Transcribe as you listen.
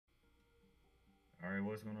Alright,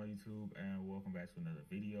 what's going on YouTube, and welcome back to another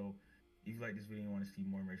video. If you like this video and want to see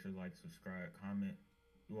more, make sure to like, subscribe, comment,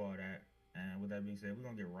 do all that. And with that being said, we're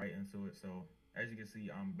going to get right into it. So as you can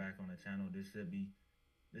see, I'm back on the channel. This should be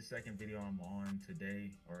the second video I'm on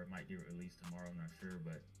today, or it might get released tomorrow, I'm not sure.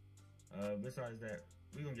 But besides that,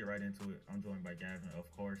 we're going to get right into it. I'm joined by Gavin, of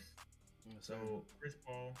course. So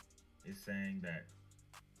Chrispaul is saying that,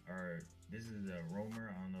 or this is a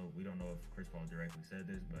rumor, I don't know, we don't know if Chrispaul directly said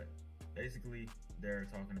this, but basically they're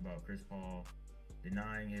talking about Chrispaul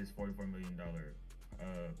denying his $44 million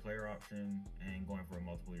player option and going for a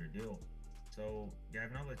multiple year deal. So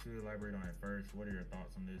Gavin, I'll let you elaborate on it first. What are your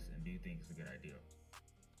thoughts on this, and do you think it's a good idea?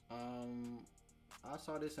 I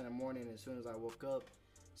saw this in the morning as soon as I woke up,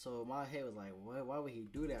 so my head was like, what? Why would he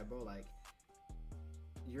do that, bro? Like,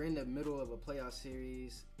 you're in the middle of a playoff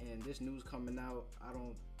series and this news coming out. I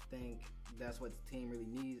don't think that's what the team really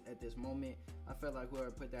needs at this moment. I felt like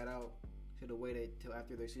whoever put that out should have waited till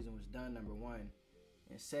after their season was done, number one.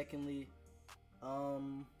 And secondly, I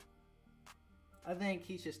think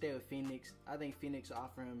he should stay with Phoenix. I think Phoenix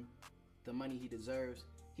offer him the money he deserves.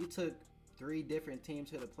 He took 3 different teams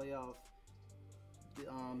to the playoff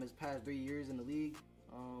his past 3 years in the league.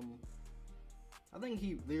 I think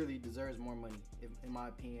he literally deserves more money, in my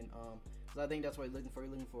opinion. Because I think that's what he's looking for. He's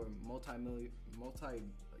looking for a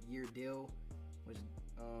multi-year deal, which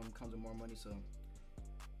comes with more money. So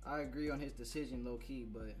I agree on his decision, low key.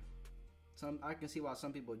 But I can see why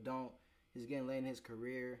some people don't. He's getting late in his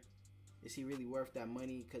career. Is he really worth that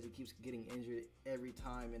money? Because he keeps getting injured every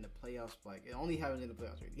time in the playoffs. Like, it only happens in the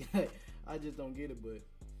playoffs, really. I just don't get it. But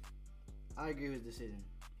I agree with his decision.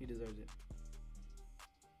 He deserves it.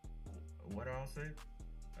 What I'll say,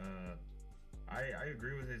 I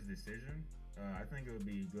agree with his decision. I think it would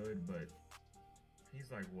be good, but he's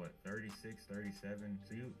like, what, 36, 37?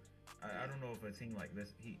 So I don't know if a team like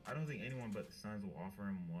this, I don't think anyone but the Suns will offer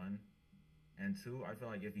him, one. And two, I feel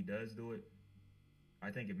like if he does do it, I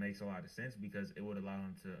think it makes a lot of sense, because it would allow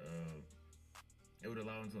him to,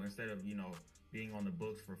 instead of, being on the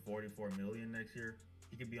books for 44 million next year,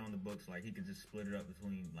 he could be on the books, like, he could just split it up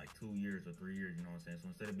between like 2 years or 3 years, you know what I'm saying? So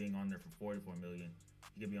instead of being on there for 44 million,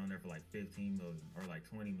 he could be on there for like 15 million or like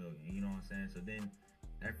 20 million, you know what I'm saying? So then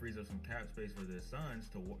that frees up some cap space for the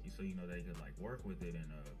Suns to work, so they could like work with it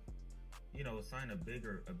and sign a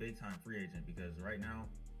big time free agent, because right now,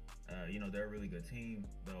 they're a really good team,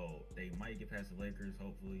 though they might get past the Lakers,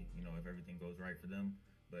 hopefully, if everything goes right for them.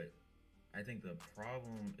 But I think the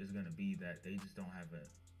problem is going to be that they just don't have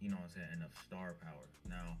enough star power.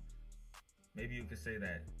 Now, maybe you could say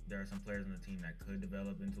that there are some players on the team that could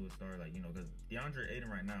develop into a star, like, because DeAndre Ayton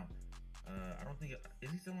right now, I don't think,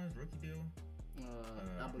 is he still on his rookie deal?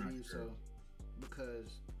 I believe so,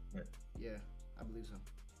 because, yeah, I believe so.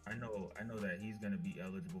 I know that he's going to be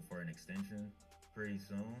eligible for an extension pretty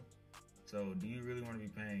soon. So do you really want to be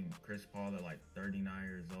paying Chrispaul at like 39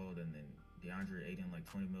 years old and then DeAndre Ayton like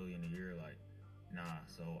 20 million a year? Like, nah.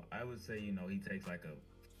 So I would say, he takes like a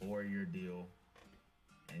 4-year deal,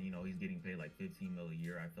 and he's getting paid like 15 mil a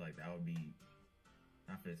year. I feel like that would be,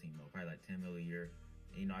 not 15 mil, probably like 10 mil a year.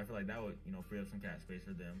 And, I feel like that would, free up some cap space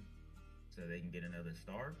for them so they can get another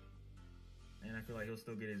star. And I feel like he'll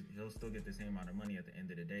still get the same amount of money at the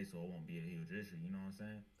end of the day, so it won't be a huge issue. You know what I'm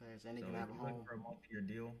saying? Thanks, and he can have a home. For a multi-year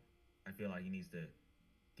deal, I feel like he needs to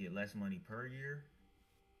get less money per year,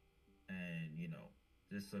 and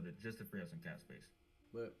just to free up some cap space.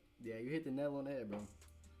 But yeah, you hit the nail on the head, bro.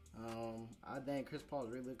 I think Chrispaul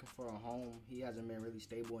is really looking for a home. He hasn't been really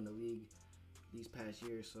stable in the league these past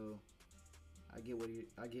years, so I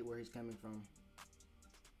get where he's coming from.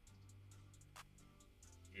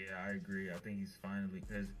 Yeah, I agree. I think he's finally,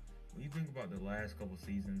 because when you think about the last couple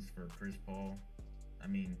seasons for Chrispaul, I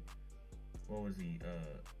mean, what was he?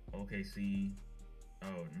 OKC.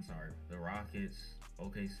 Oh, I'm sorry. The Rockets,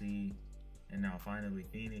 OKC, and now finally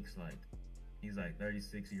Phoenix. Like, he's like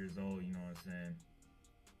 36 years old. You know what I'm saying?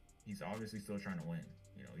 He's obviously still trying to win.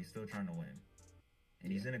 He's still trying to win,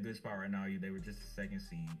 and he's in a good spot right now. They were just a 2nd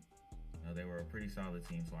seed. They were a pretty solid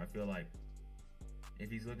team. So I feel like, if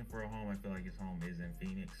he's looking for a home, I feel like his home is in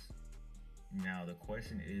Phoenix. Now, the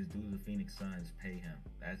question is, do the Phoenix Suns pay him?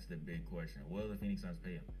 That's the big question. Will the Phoenix Suns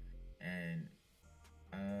pay him? And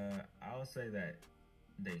I'll say that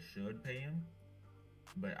they should pay him,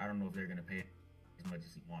 but I don't know if they're going to pay him as much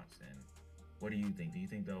as he wants. And what do you think? Do you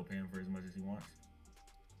think they'll pay him for as much as he wants?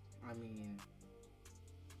 I mean,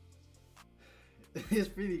 it's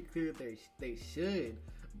pretty clear they should,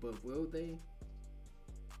 but will they?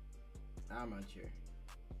 I'm not sure.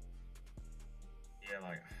 Yeah,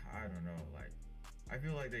 like, I don't know. Like, I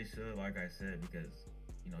feel like they should, like I said, because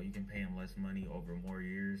you can pay him less money over more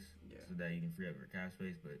years Yeah. so that you can free up your cap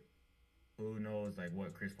space. But who knows like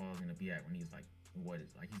what Chris Paul is gonna be at when he's like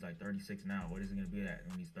he's like 36 now. What is he gonna be at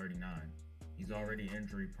when he's 39? He's already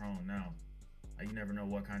injury prone now. You never know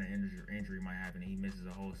what kind of injury might happen, and he misses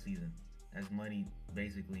a whole season. That's money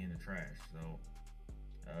basically in the trash. So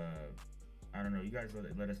I don't know. You guys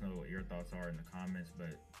let us know what your thoughts are in the comments.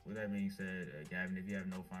 But with that being said, Gavin, if you have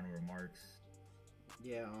no final remarks.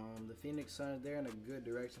 Yeah, the Phoenix Suns, they're in a good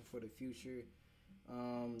direction for the future.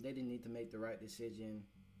 They didn't need to make the right decision,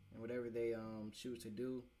 and whatever they choose to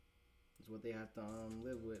do is what they have to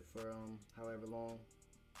live with for however long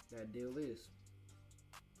that deal is.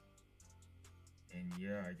 And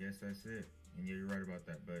yeah, I guess that's it. And yeah, you're right about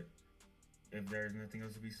that. But if there's nothing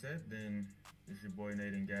else to be said, then it's your boy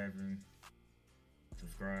Nathan Gavin.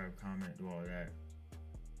 Subscribe, comment, do all that.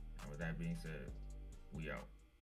 And with that being said, we out.